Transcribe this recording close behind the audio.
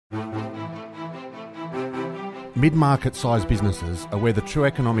Mid-market sized businesses are where the true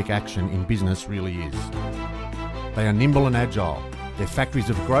economic action in business really is. They are nimble and agile, they're factories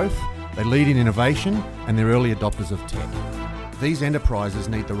of growth, they lead in innovation, and they're early adopters of tech. These enterprises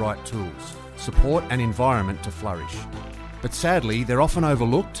need the right tools, support and environment to flourish. But sadly, they're often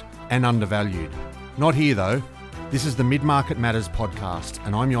overlooked and undervalued. Not here though. This is the Mid-Market Matters podcast,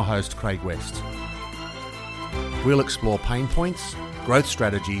 and I'm your host, Craig West. We'll explore pain points, growth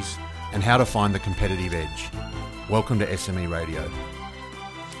strategies, and how to find the competitive edge. Welcome to SME Radio.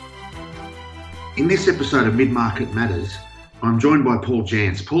 In this episode of Mid-Market Matters, I'm joined by Paul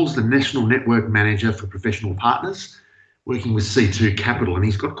Jantz. Paul's the National Network Manager for Professional Partners, working with C2 Capital, and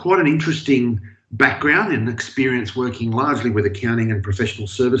he's got quite an interesting background and experience working largely with accounting and professional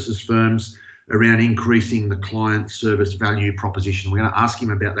services firms around increasing the client service value proposition. We're going to ask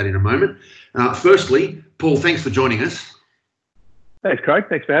him about that in a moment. Firstly, Paul, thanks for joining us. Thanks, Craig.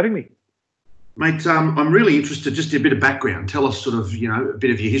 Thanks for having me. Mate, I'm really interested, just a bit of background. Tell us sort of, a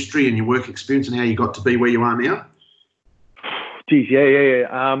bit of your history and your work experience and how you got to be where you are now. Geez,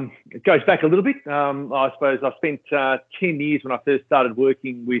 yeah. It goes back a little bit. I suppose I spent 10 years when I first started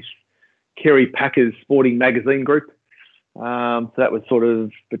working with Kerry Packer's Sporting Magazine Group. So that was sort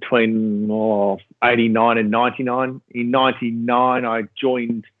of between 89 and 99. In 99, I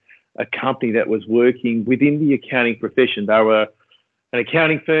joined a company that was working within the accounting profession. They were an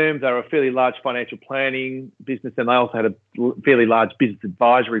accounting firm. They were a fairly large financial planning business, and they also had a fairly large business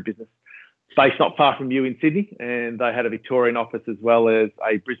advisory business based not far from you in Sydney, and they had a Victorian office as well as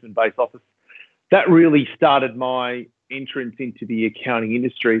a Brisbane-based office. That really started my entrance into the accounting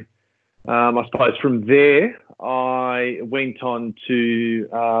industry. I suppose from there, I went on to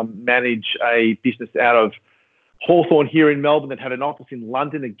manage a business out of Hawthorn here in Melbourne that had an office in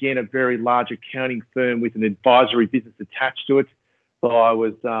London, again, a very large accounting firm with an advisory business attached to it. So I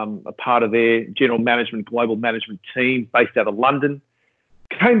was a part of their general management, global management team based out of London.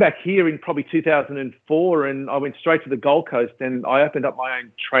 Came back here in probably 2004 and I went straight to the Gold Coast and I opened up my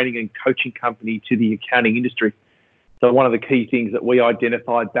own training and coaching company to the accounting industry. So one of the key things that we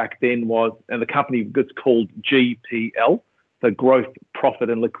identified back then was, and the company was called GPL, so Growth, Profit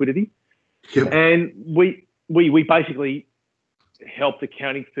and Liquidity. Yep. And we basically helped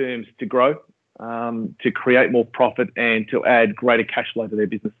accounting firms to grow, to create more profit and to add greater cash flow to their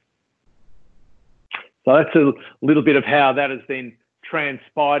business. So that's a little bit of how that has then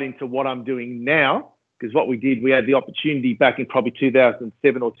transpired into what I'm doing now, because what we did, we had the opportunity back in probably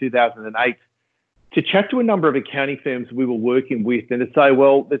 2007 or 2008 to chat to a number of accounting firms we were working with and to say,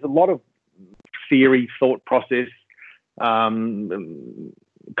 well, there's a lot of theory, thought process, comments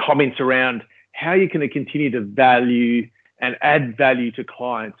around how you're going to continue to value and add value to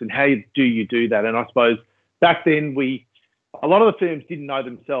clients and how do you do that. And I suppose back then a lot of the firms didn't know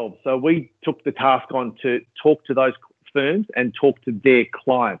themselves. So we took the task on to talk to those firms and talk to their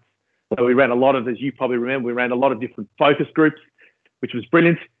clients. So we ran a lot of, as you probably remember, we ran a lot of different focus groups, which was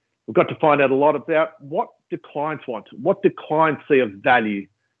brilliant. We got to find out a lot about what do clients want, what do clients see of value.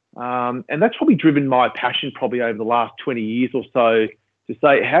 And that's probably driven my passion probably over the last 20 years or so to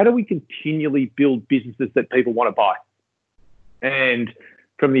say, how do we continually build businesses that people want to buy? And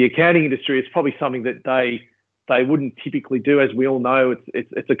from the accounting industry, it's probably something that they wouldn't typically do. As we all know,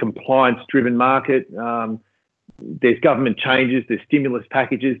 it's a compliance-driven market. There's government changes, there's stimulus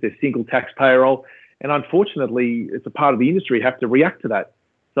packages, there's single tax payroll. And unfortunately, it's a part of the industry you have to react to that.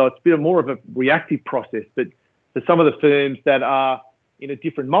 So it's a bit more of a reactive process. But for some of the firms that are in a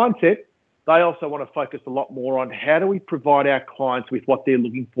different mindset, they also want to focus a lot more on how do we provide our clients with what they're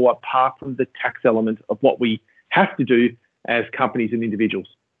looking for apart from the tax element of what we have to do as companies and individuals.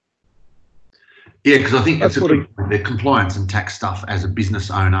 Yeah, because I think that's the compliance and tax stuff as a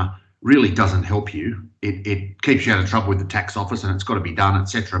business owner really doesn't help you. It keeps you out of trouble with the tax office and it's got to be done,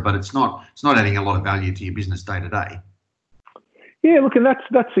 etc. But it's not adding a lot of value to your business day to day. Yeah, look, and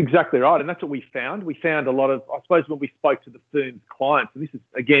that's exactly right. And that's what we found. We found a lot of, I suppose, when we spoke to the firm's clients, and this is,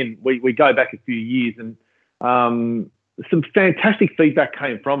 again, we go back a few years and some fantastic feedback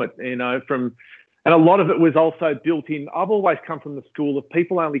came from it, and a lot of it was also built in. I've always come from the school of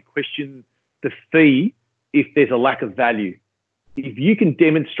people only question the fee if there's a lack of value. If you can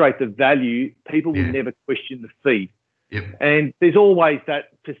demonstrate the value, people will never question the fee. Yep. And there's always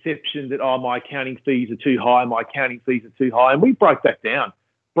that perception that, my accounting fees are too high, And we broke that down,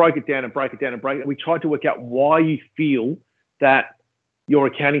 and we tried to work out why you feel that your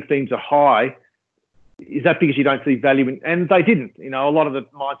accounting fees are high. Is that because you don't see value in? And they didn't. A lot of the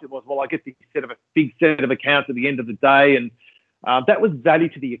mindset was, well, I get this big set of accounts at the end of the day. And that was value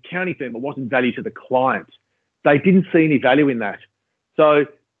to the accounting firm. It wasn't value to the client. They didn't see any value in that. So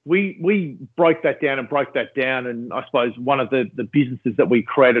we broke that down, and I suppose one of the businesses that we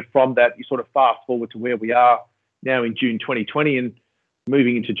created from that, you sort of fast forward to where we are now in June 2020 and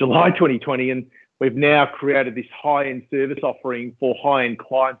moving into July 2020, and we've now created this high-end service offering for high-end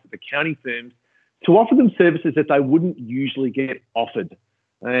clients of accounting firms to offer them services that they wouldn't usually get offered.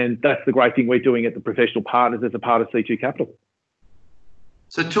 And that's the great thing we're doing at the Professional Partners as a part of C2 Capital.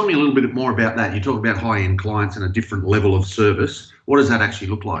 So tell me a little bit more about that. You talk about high-end clients and a different level of service. What does that actually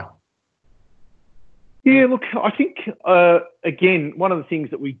look like? Yeah, look, I think, again, one of the things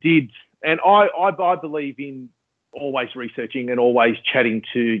that we did, and I believe in always researching and always chatting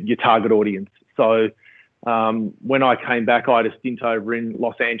to your target audience. So when I came back, I had a stint over in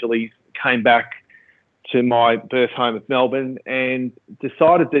Los Angeles, came back to my birth home of Melbourne and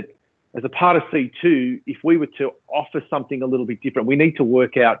decided that as a part of C2, if we were to offer something a little bit different, we need to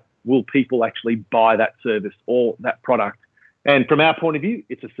work out, will people actually buy that service or that product? And from our point of view,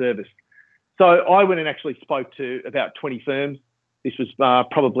 it's a service. So I went and actually spoke to about 20 firms. This was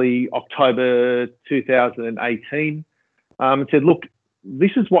probably October 2018, and said, look,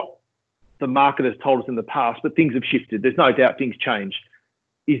 this is what the market has told us in the past, but things have shifted. There's no doubt things change.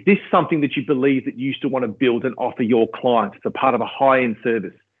 Is this something that you believe that you still want to build and offer your clients as a part of a high-end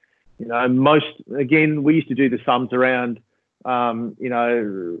service? You know, again, we used to do the sums around,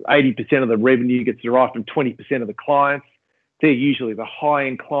 80% of the revenue gets derived from 20% of the clients. They're usually the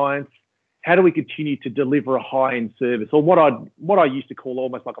high-end clients. How do we continue to deliver a high-end service, or what I used to call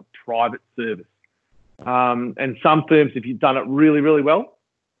almost like a private service? And some firms have done it really, really well,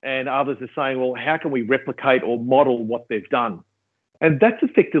 and others are saying, well, how can we replicate or model what they've done? And that's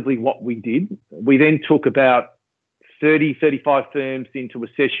effectively what we did. We then took about 30, 35 firms into a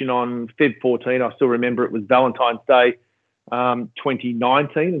session on Feb 14. I still remember it was Valentine's Day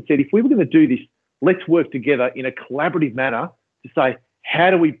 2019, and said, if we were going to do this, let's work together in a collaborative manner to say,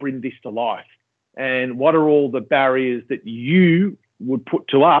 how do we bring this to life? And what are all the barriers that you would put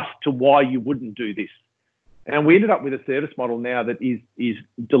to us to why you wouldn't do this? And we ended up with a service model now that is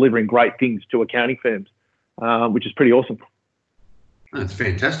delivering great things to accounting firms, which is pretty awesome. That's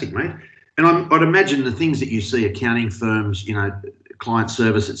fantastic, mate. And I'd imagine the things that you see accounting firms, client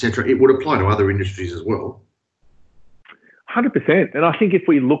service, etc., it would apply to other industries as well. 100%. And I think if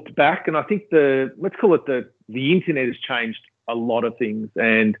we looked back, and I think let's call it the internet has changed a lot of things,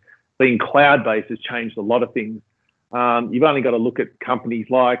 and being cloud-based has changed a lot of things. You've only got to look at companies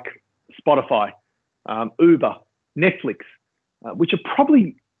like Spotify, Uber, Netflix, which are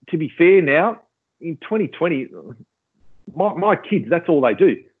probably, to be fair now, in 2020, my kids, that's all they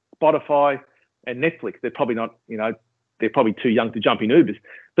do, Spotify and Netflix. They're probably not, they're probably too young to jump in Ubers.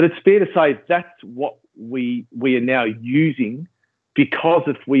 But it's fair to say that's what we are now using, because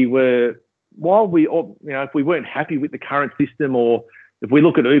if we weren't happy with the current system, or if we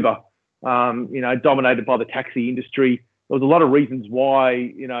look at Uber, dominated by the taxi industry, there was a lot of reasons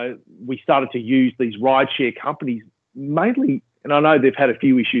why, we started to use these rideshare companies mainly, and I know they've had a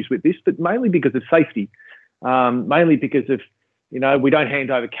few issues with this, but mainly because of safety, mainly because of, we don't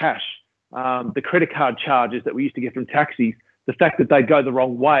hand over cash. The credit card charges that we used to get from taxis, the fact that they go the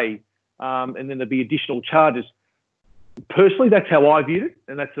wrong way, and then there'd be additional charges. Personally, that's how I viewed it,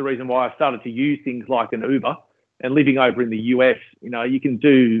 and that's the reason why I started to use things like an Uber. And living over in the US, you can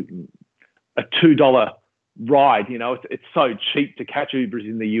do a $2 ride. It's so cheap to catch Ubers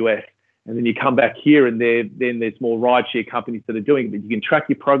in the US, and then you come back here, and then there's more rideshare companies that are doing it. But you can track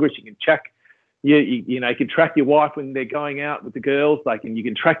your progress. You can track, you can track your wife when they're going out with the girls. You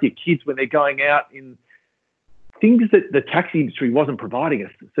can track your kids when they're going out, in things that the taxi industry wasn't providing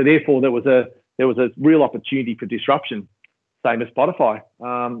us. So therefore, there was a real opportunity for disruption. Same as Spotify,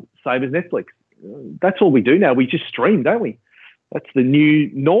 same as Netflix. That's all we do now. We just stream, don't we? That's the new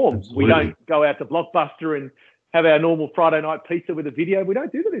norm. Absolutely. We don't go out to Blockbuster and have our normal Friday night pizza with a video. We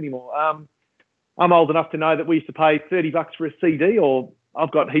don't do that anymore. I'm old enough to know that we used to pay $30 for a CD, or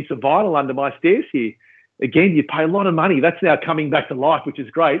I've got heaps of vinyl under my stairs here. Again, you pay a lot of money. That's now coming back to life, which is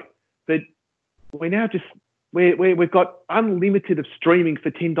great. But we're now we've got unlimited of streaming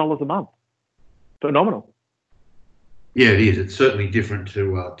for $10 a month. Phenomenal. Yeah, it is. It's certainly different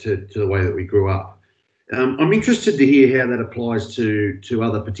to the way that we grew up. I'm interested to hear how that applies to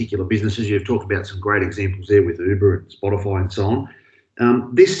other particular businesses. You've talked about some great examples there with Uber and Spotify and so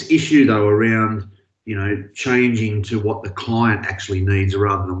on. This issue, though, around changing to what the client actually needs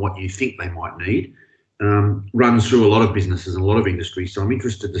rather than what you think they might need, runs through a lot of businesses and a lot of industries. So I'm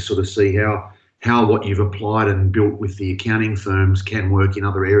interested to sort of see how what you've applied and built with the accounting firms can work in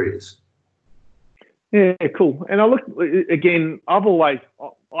other areas. Yeah, cool. And I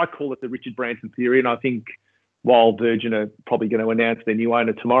call it the Richard Branson theory, and I think while Virgin are probably going to announce their new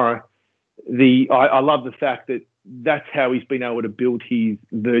owner tomorrow. I love the fact that that's how he's been able to build his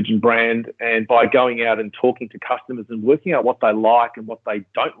Virgin brand, and by going out and talking to customers and working out what they like and what they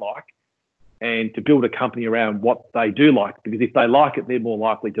don't like, and to build a company around what they do like, because if they like it, they're more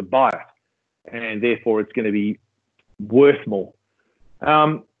likely to buy it, and therefore it's going to be worth more.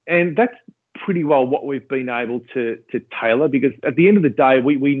 And that's pretty well what we've been able to tailor, because at the end of the day,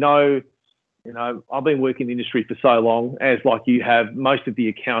 we know, you know, I've been working in the industry for so long, as like you have, most of the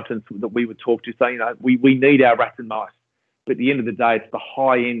accountants that we would talk to say, you know, we need our rats and mice. But at the end of the day, it's the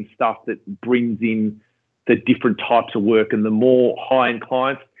high-end stuff that brings in the different types of work, and the more high-end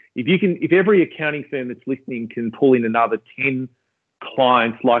clients. If every accounting firm that's listening can pull in another 10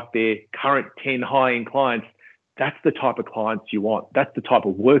 clients like their current 10 high-end clients, that's the type of clients you want. That's the type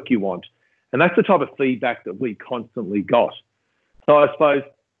of work you want. And that's the type of feedback that we constantly got. So I suppose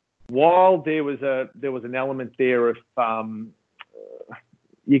while there was an element there of,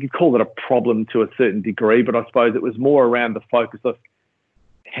 you could call it a problem to a certain degree, but I suppose it was more around the focus of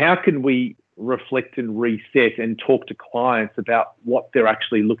how can we reflect and reset and talk to clients about what they're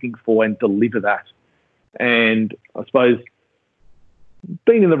actually looking for and deliver that. And I suppose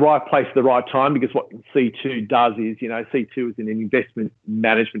being in the right place at the right time, because what C2 does is, you know, C2 is an investment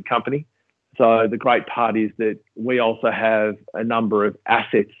management company. So the great part is that we also have a number of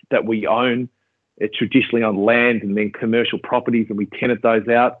assets that we own. It's traditionally on land and then commercial properties, and we tenant those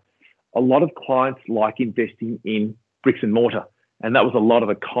out. A lot of clients like investing in bricks and mortar. And that was a lot of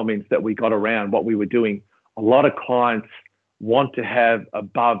the comments that we got around what we were doing. A lot of clients want to have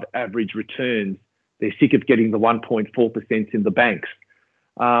above average returns. They're sick of getting the 1.4% in the banks.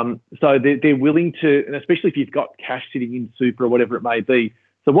 So they're willing to, and especially if you've got cash sitting in super or whatever it may be.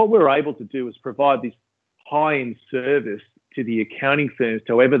 So what we're able to do is provide this high-end service to the accounting firms,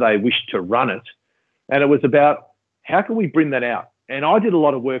 to whoever they wish to run it. And it was about how can we bring that out? And I did a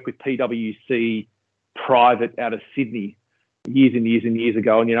lot of work with PwC Private out of Sydney years and years and years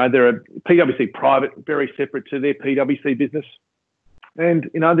ago. And, you know, they're a PwC Private, very separate to their PwC business. And,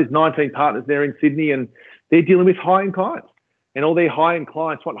 you know, there's 19 partners there in Sydney, and they're dealing with high-end clients. And all their high-end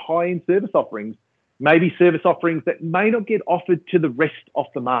clients want high-end service offerings, maybe service offerings that may not get offered to the rest of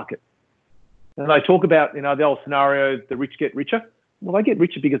the market. And they talk about, you know, the old scenario, the rich get richer. Well, they get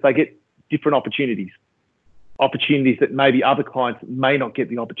richer because they get different opportunities that maybe other clients may not get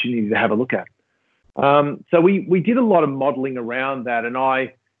the opportunity to have a look at. So we did a lot of modelling around that. And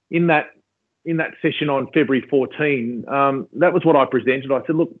in that session on February 14, that was what I presented. I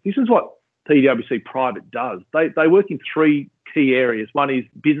said, look, this is what PwC Private does. They work in three key areas. One is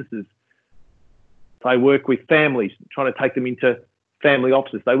businesses. They work with families, trying to take them into family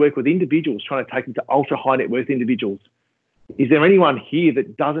offices. They work with individuals, trying to take them to ultra high net worth individuals. Is there anyone here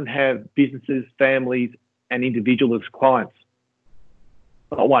that doesn't have businesses, families, and individuals as clients?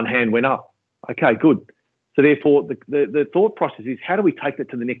 Not one hand went up. Okay, good. So therefore, the thought process is, how do we take that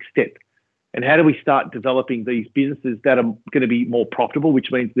to the next step? And how do we start developing these businesses that are going to be more profitable,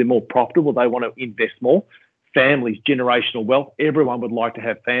 which means they're more profitable, they want to invest more. Families, generational wealth. Everyone would like to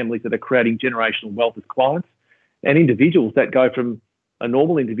have families that are creating generational wealth as clients, and individuals that go from a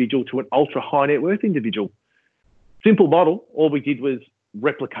normal individual to an ultra high net worth individual. Simple model. All we did was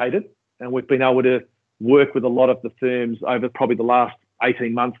replicate it, and we've been able to work with a lot of the firms over probably the last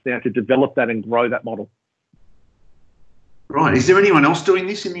 18 months now to develop that and grow that model. Right. Is there anyone else doing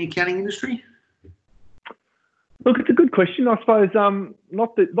this in the accounting industry? Look, it's a good question. I suppose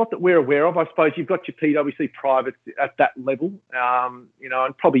not that we're aware of. I suppose you've got your PwC Privates at that level, you know,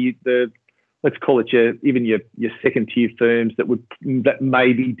 and probably let's call it your second tier firms that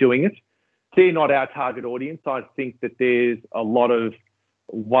may be doing it. They're not our target audience. I think that there's a lot of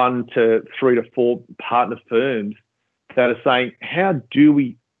 1 to 3 to 4 partner firms that are saying, how do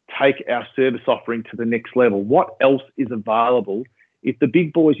we take our service offering to the next level? What else is available? If the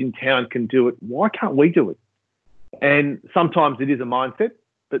big boys in town can do it, why can't we do it? And sometimes it is a mindset,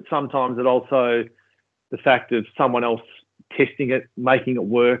 but sometimes it also the fact of someone else testing it, making it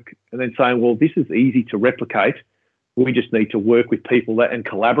work, and then saying, well, this is easy to replicate. We just need to work with people and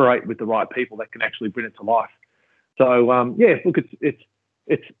collaborate with the right people that can actually bring it to life. So, yeah, look,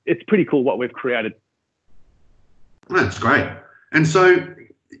 it's pretty cool what we've created. That's great. And so,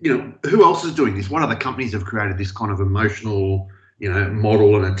 you know, who else is doing this? What other companies have created this kind of emotional, you know,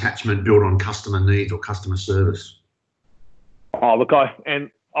 model and attachment built on customer needs or customer service? Oh, look,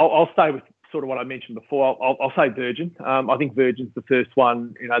 I'll stay with sort of what I mentioned before. I'll say Virgin. I think Virgin's the first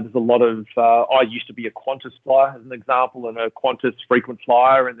one. You know, there's a lot of, I used to be a Qantas flyer as an example, and a Qantas frequent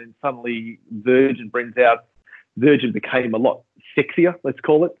flyer, and then suddenly Virgin brings out, Virgin became a lot sexier, let's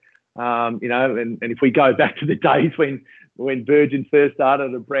call it. And if we go back to the days when Virgin first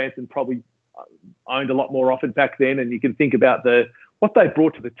started and Branson probably owned a lot more often back then, and you can think about what they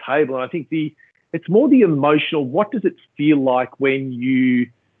brought to the table. And I think it's more the emotional. What does it feel like when you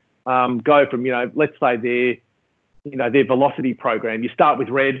go from, let's say their velocity program, you start with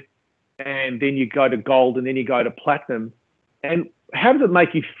red and then you go to gold and then you go to platinum. And how does it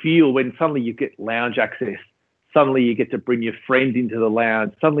make you feel when suddenly you get lounge access? Suddenly you get to bring your friend into the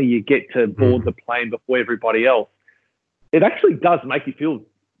lounge. Suddenly you get to board the plane before everybody else. It actually does make you feel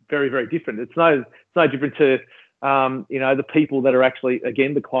very, very different. It's no different to, the people that are actually,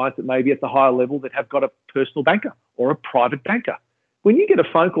 again, the clients that may be at the higher level that have got a personal banker or a private banker. When you get a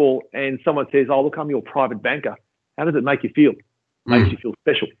phone call and someone says, "Oh, look, I'm your private banker," how does it make you feel? It makes you feel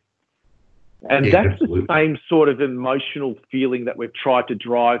special. And that's absolutely the same sort of emotional feeling that we've tried to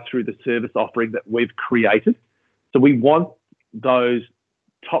drive through the service offering that we've created. So we want those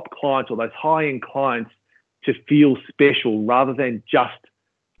top clients or those high-end clients to feel special rather than just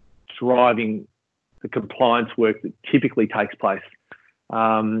driving the compliance work that typically takes place.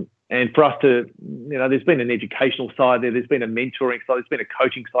 And for us to, there's been an educational side there's been a mentoring side, there's been a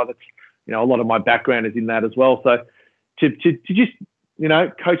coaching side. That's, a lot of my background is in that as well. So to just,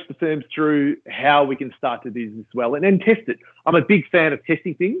 coach the firms through how we can start to do this well and then test it. I'm a big fan of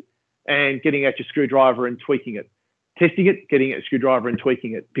testing things and getting out your screwdriver and tweaking it. Testing it, getting out your screwdriver and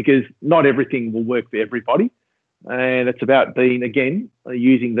tweaking it, because not everything will work for everybody. And it's about being, again,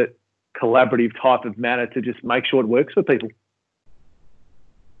 using that collaborative type of manner to just make sure it works for people.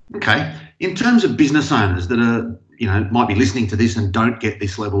 Okay. In terms of business owners that are, might be listening to this and don't get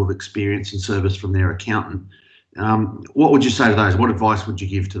this level of experience in service from their accountant, what would you say to those? What advice would you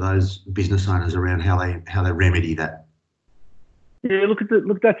give to those business owners around how they remedy that? Yeah,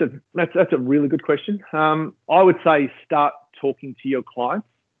 that's a really good question. I would say start talking to your clients.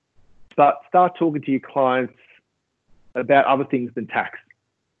 Start talking to your clients about other things than tax,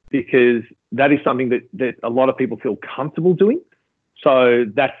 because that is something that a lot of people feel comfortable doing. So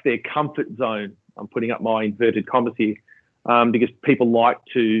that's their comfort zone. I'm putting up my inverted commas here, because people like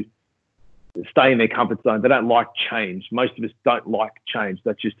to stay in their comfort zone. They don't like change. Most of us don't like change.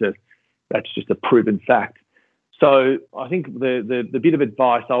 That's just a proven fact. So I think the bit of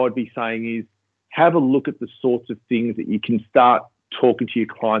advice I would be saying is have a look at the sorts of things that you can start talking to your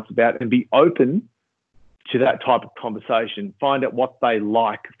clients about and be open to that type of conversation. Find out what they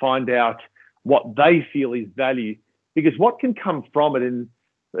like. Find out what they feel is value. Because what can come from it, and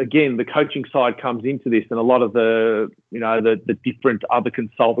again, the coaching side comes into this, and a lot of the different other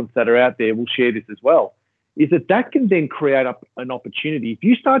consultants that are out there will share this as well, is that can then create up an opportunity. If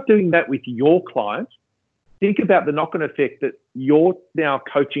you start doing that with your clients, think about the knock-on effect that you're now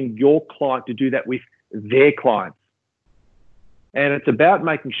coaching your client to do that with their clients. And it's about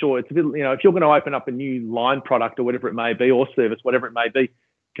making sure it's a bit, if you're going to open up a new line product or whatever it may be, or service, whatever it may be,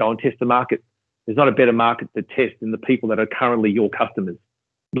 go and test the market. There's not a better market to test than the people that are currently your customers,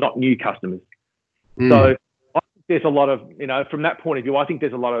 not new customers. So I think there's a lot of, from that point of view, I think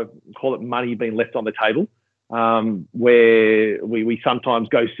there's a lot of, call it money being left on the table, where we sometimes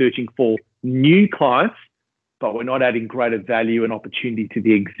go searching for new clients, but we're not adding greater value and opportunity to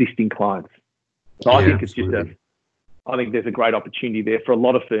the existing clients. So I think I think there's a great opportunity there for a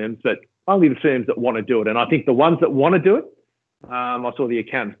lot of firms, but only the firms that want to do it. And I think the ones that want to do it, I saw the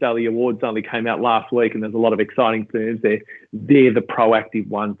Accountants Daily Awards only came out last week, and there's a lot of exciting firms there. They're the proactive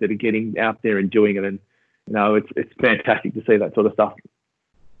ones that are getting out there and doing it. And, it's fantastic to see that sort of stuff.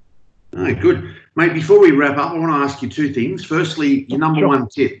 Oh, good. Mate, before we wrap up, I want to ask you two things. Firstly, your number one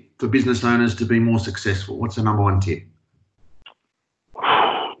tip for business owners to be more successful. What's the number one tip?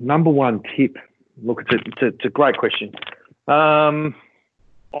 Number one tip. Look, it's a great question.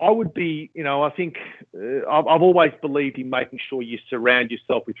 I would be, I think I've always believed in making sure you surround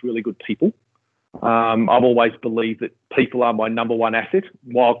yourself with really good people. I've always believed that people are my number one asset.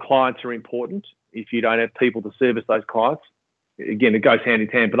 While clients are important, if you don't have people to service those clients, again, it goes hand in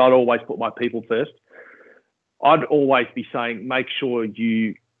hand, but I'd always put my people first. I'd always be saying, make sure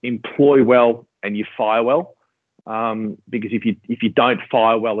you employ well and you fire well. Because if you don't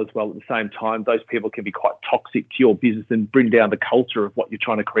fire well as well at the same time, those people can be quite toxic to your business and bring down the culture of what you're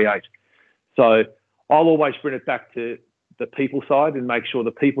trying to create. So I'll always bring it back to the people side and make sure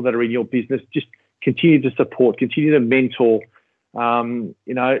the people that are in your business just continue to support, continue to mentor.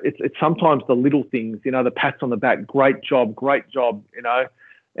 It's sometimes the little things, the pats on the back, great job,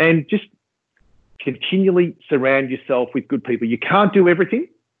 and just continually surround yourself with good people. You can't do everything.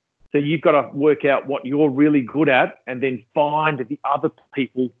 So you've got to work out what you're really good at and then find the other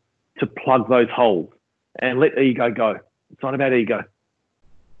people to plug those holes and let ego go. It's not about ego.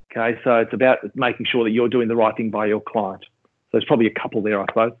 Okay, so it's about making sure that you're doing the right thing by your client. So there's probably a couple there, I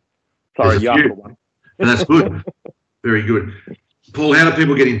suppose. Sorry, you asked for one. And that's good. Very good. Paul, how do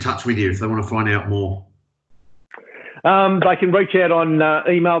people get in touch with you if they want to find out more? They can reach out on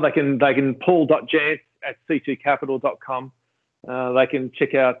email. They can paul.jance@c2capital.com. They can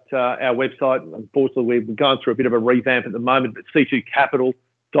check out our website. Unfortunately, we're going through a bit of a revamp at the moment, but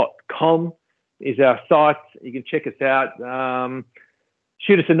c2capital.com is our site. You can check us out.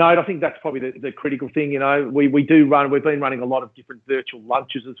 Shoot us a note. I think that's probably the critical thing. You know, we've been running a lot of different virtual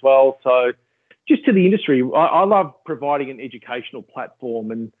lunches as well. So just to the industry, I love providing an educational platform,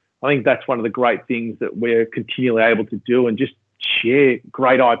 and I think that's one of the great things that we're continually able to do, and just share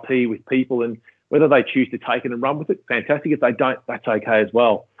great IP with people, and whether they choose to take it and run with it, fantastic. If they don't, that's okay as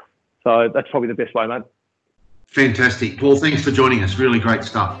well. So that's probably the best way, mate. Fantastic. Paul, thanks for joining us. Really great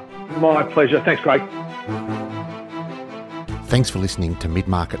stuff. My pleasure. Thanks, Craig. Thanks for listening to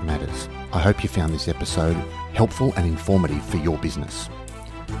Mid-Market Matters. I hope you found this episode helpful and informative for your business.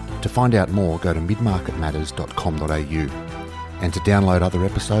 To find out more, go to midmarketmatters.com.au. And to download other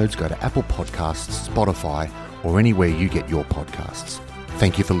episodes, go to Apple Podcasts, Spotify, or anywhere you get your podcasts.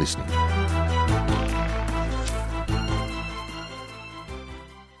 Thank you for listening.